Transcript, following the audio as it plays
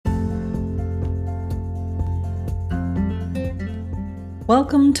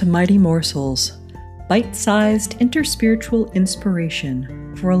Welcome to Mighty Morsels, bite-sized interspiritual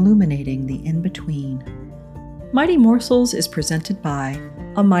inspiration for illuminating the in-between. Mighty Morsels is presented by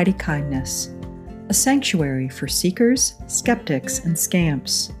A Mighty Kindness, a sanctuary for seekers, skeptics, and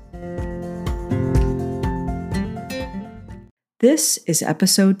scamps. This is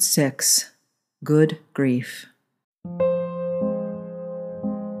Episode 6, Good Grief.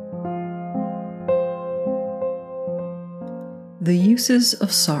 The Uses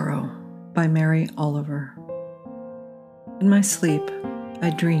of Sorrow by Mary Oliver. In my sleep,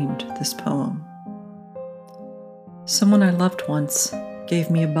 I dreamed this poem. Someone I loved once gave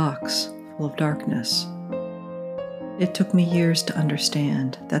me a box full of darkness. It took me years to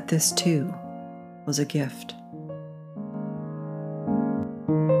understand that this too was a gift.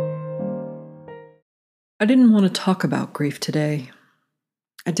 I didn't want to talk about grief today.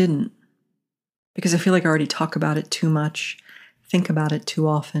 I didn't, because I feel like I already talk about it too much, think about it too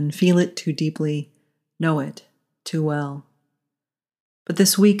often, feel it too deeply, know it too well. But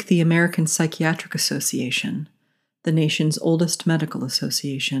this week, the American Psychiatric Association, the nation's oldest medical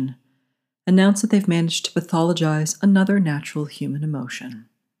association, announced that they've managed to pathologize another natural human emotion.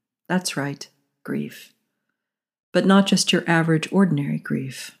 That's right, grief. But not just your average, ordinary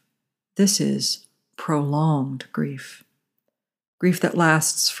grief. This is prolonged grief. Grief that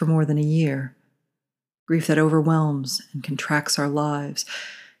lasts for more than a year. Grief that overwhelms and contracts our lives.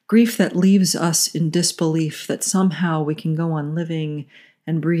 Grief that leaves us in disbelief that somehow we can go on living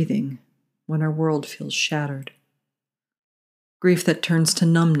and breathing when our world feels shattered. Grief that turns to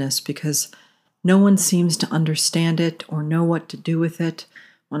numbness because no one seems to understand it or know what to do with it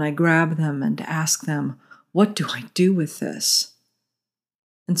when I grab them and ask them, "What do I do with this?"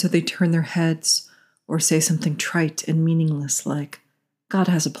 And so they turn their heads or say something trite and meaningless like, "God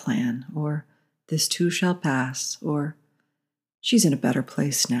has a plan," or "This too shall pass," or "She's in a better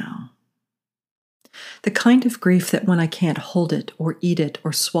place now." The kind of grief that when I can't hold it or eat it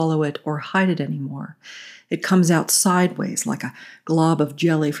or swallow it or hide it anymore, it comes out sideways like a glob of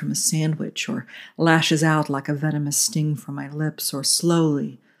jelly from a sandwich, or lashes out like a venomous sting from my lips, or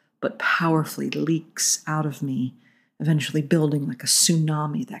slowly but powerfully leaks out of me, eventually building like a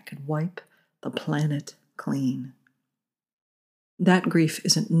tsunami that could wipe the planet clean. That grief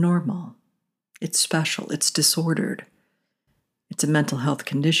isn't normal. It's special. It's disordered. It's a mental health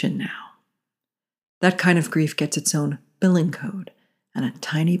condition now. That kind of grief gets its own billing code and a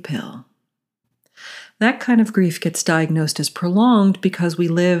tiny pill. That kind of grief gets diagnosed as prolonged because we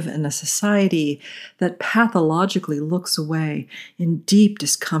live in a society that pathologically looks away in deep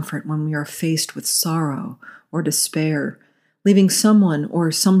discomfort when we are faced with sorrow or despair, leaving someone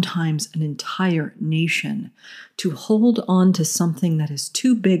or sometimes an entire nation to hold on to something that is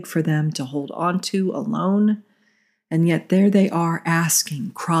too big for them to hold on to alone. And yet there they are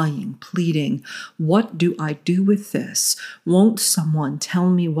asking, crying, pleading, "What do I do with this? Won't someone tell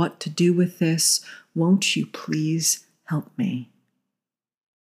me what to do with this? Won't you please help me?"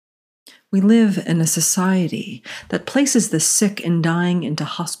 We live in a society that places the sick and dying into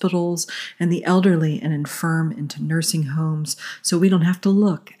hospitals and the elderly and infirm into nursing homes so we don't have to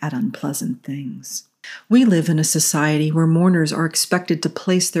look at unpleasant things. We live in a society where mourners are expected to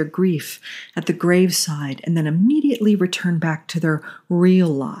place their grief at the graveside and then immediately return back to their real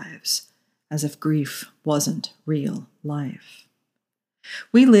lives, as if grief wasn't real life.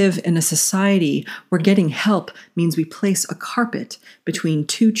 We live in a society where getting help means we place a carpet between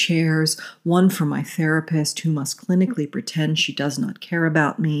two chairs, one for my therapist who must clinically pretend she does not care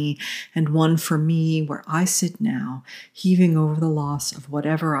about me, and one for me where I sit now, heaving over the loss of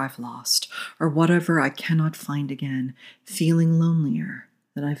whatever I've lost or whatever I cannot find again, feeling lonelier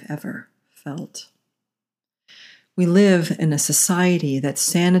than I've ever felt. We live in a society that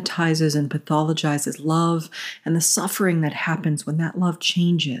sanitizes and pathologizes love and the suffering that happens when that love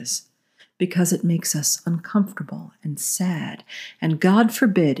changes because it makes us uncomfortable and sad. And God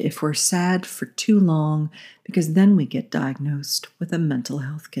forbid if we're sad for too long, because then we get diagnosed with a mental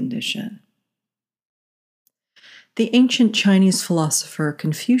health condition. The ancient Chinese philosopher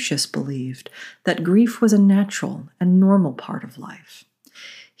Confucius believed that grief was a natural and normal part of life.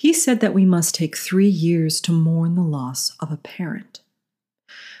 He said that we must take 3 years to mourn the loss of a parent.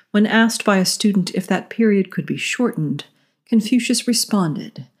 When asked by a student if that period could be shortened, Confucius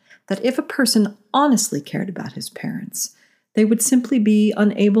responded that if a person honestly cared about his parents, they would simply be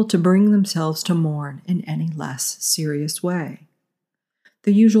unable to bring themselves to mourn in any less serious way.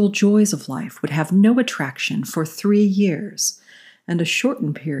 The usual joys of life would have no attraction for 3 years, and a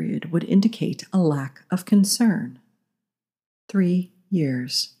shortened period would indicate a lack of concern. 3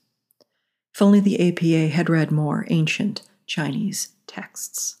 years. If only the APA had read more ancient Chinese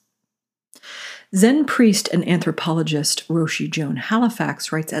texts. Zen priest and anthropologist Roshi Joan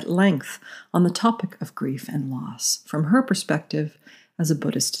Halifax writes at length on the topic of grief and loss from her perspective as a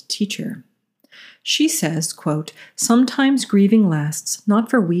Buddhist teacher. She says, quote, "Sometimes grieving lasts not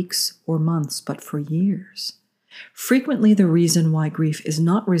for weeks or months, but for years. Frequently, the reason why grief is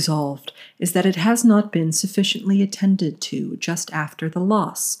not resolved is that it has not been sufficiently attended to just after the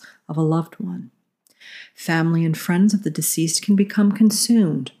loss of a loved one. Family and friends of the deceased can become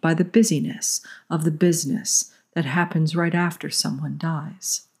consumed by the busyness of the business that happens right after someone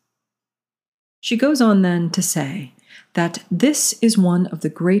dies." She goes on then to say that this is one of the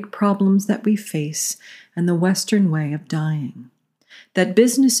great problems that we face in the Western way of dying, that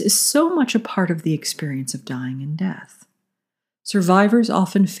business is so much a part of the experience of dying and death. Survivors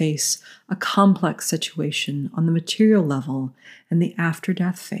often face a complex situation on the material level in the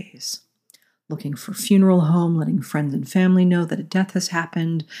after-death phase, looking for funeral home, letting friends and family know that a death has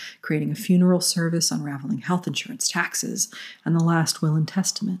happened, creating a funeral service, unraveling health insurance, taxes, and the last will and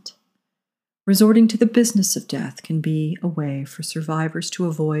testament. Resorting to the business of death can be a way for survivors to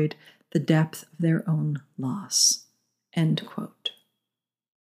avoid the depth of their own loss. End quote.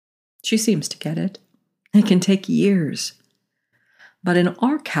 She seems to get it. It can take years. But in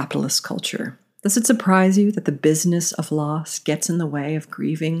our capitalist culture, does it surprise you that the business of loss gets in the way of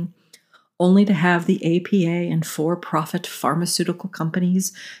grieving, only to have the APA and for-profit pharmaceutical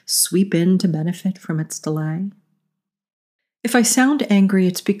companies sweep in to benefit from its delay? If I sound angry,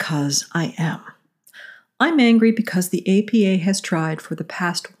 it's because I am. I'm angry because the APA has tried for the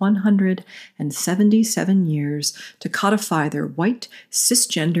past 177 years to codify their white,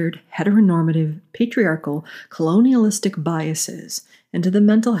 cisgendered, heteronormative, patriarchal, colonialistic biases into the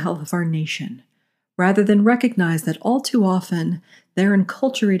mental health of our nation, rather than recognize that all too often their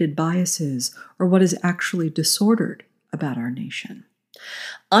enculturated biases are what is actually disordered about our nation.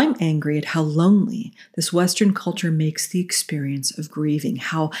 I'm angry at how lonely this Western culture makes the experience of grieving,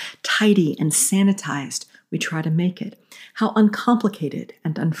 how tidy and sanitized we try to make it, how uncomplicated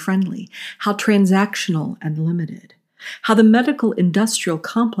and unfriendly, how transactional and limited, how the medical industrial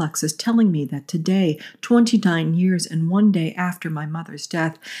complex is telling me that today, 29 years and 1 day after my mother's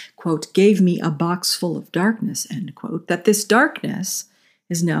death, quote, "gave me a box full of darkness," end quote, that this darkness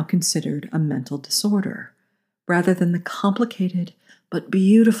is now considered a mental disorder, rather than the complicated but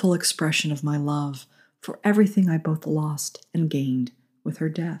beautiful expression of my love for everything I both lost and gained with her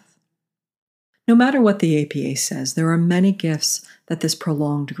death. No matter what the APA says, there are many gifts that this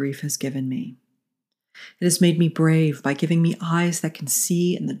prolonged grief has given me. It has made me brave by giving me eyes that can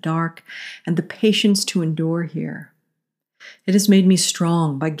see in the dark and the patience to endure here. It has made me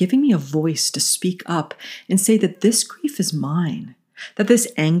strong by giving me a voice to speak up and say that this grief is mine, that this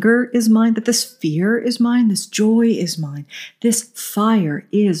anger is mine, that this fear is mine, this joy is mine, this fire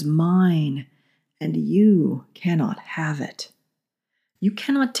is mine, and you cannot have it. You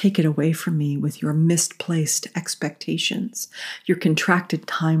cannot take it away from me with your misplaced expectations, your contracted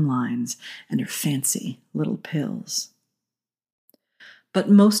timelines, and your fancy little pills. But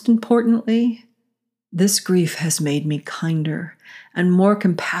most importantly, this grief has made me kinder and more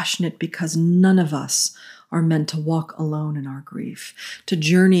compassionate because none of us are meant to walk alone in our grief, to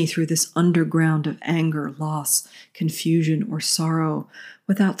journey through this underground of anger, loss, confusion, or sorrow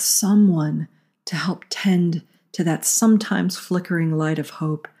without someone to help tend to that sometimes flickering light of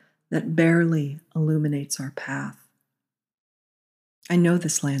hope that barely illuminates our path. I know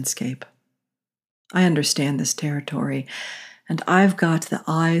this landscape. I understand this territory, and I've got the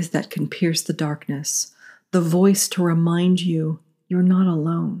eyes that can pierce the darkness, the voice to remind you you're not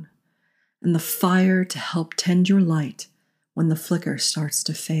alone, and the fire to help tend your light when the flicker starts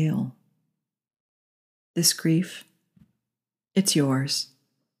to fail. This grief, it's yours.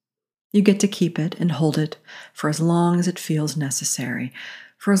 You get to keep it and hold it for as long as it feels necessary,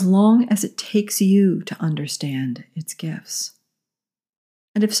 for as long as it takes you to understand its gifts.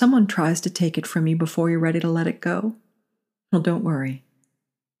 And if someone tries to take it from you before you're ready to let it go, well, don't worry.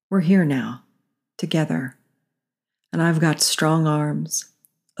 We're here now, together, and I've got strong arms,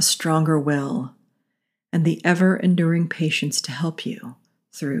 a stronger will, and the ever-enduring patience to help you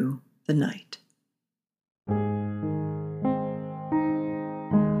through the night.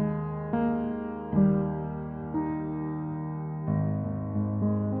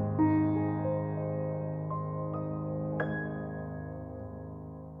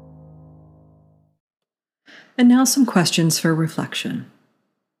 And now some questions for reflection.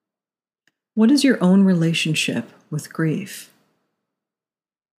 What is your own relationship with grief?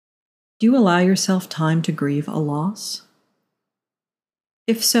 Do you allow yourself time to grieve a loss?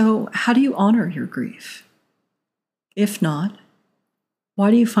 If so, how do you honor your grief? If not, Why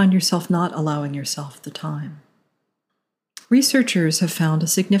do you find yourself not allowing yourself the time? Researchers have found a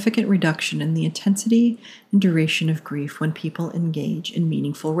significant reduction in the intensity and duration of grief when people engage in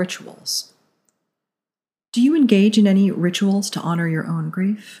meaningful rituals. Do you engage in any rituals to honor your own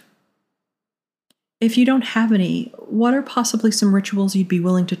grief? If you don't have any, what are possibly some rituals you'd be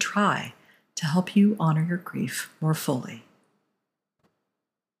willing to try to help you honor your grief more fully?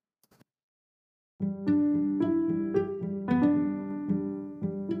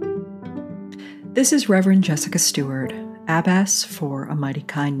 This is Reverend Jessica Stewart, Abbess for A Mighty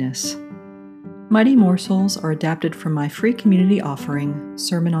Kindness. Mighty Morsels are adapted from my free community offering,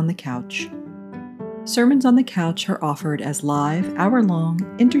 Sermon on the Couch. Sermons on the Couch are offered as live, hour-long,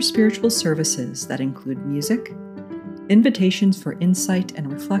 interspiritual services that include music, invitations for insight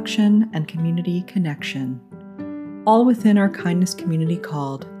and reflection, and community connection, all within our kindness community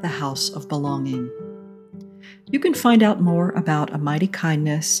called the House of Belonging. You can find out more about A Mighty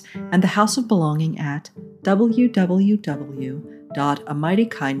Kindness and the House of Belonging at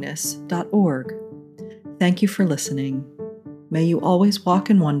www.amightykindness.org. Thank you for listening. May you always walk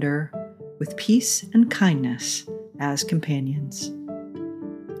in wonder with peace and kindness as companions.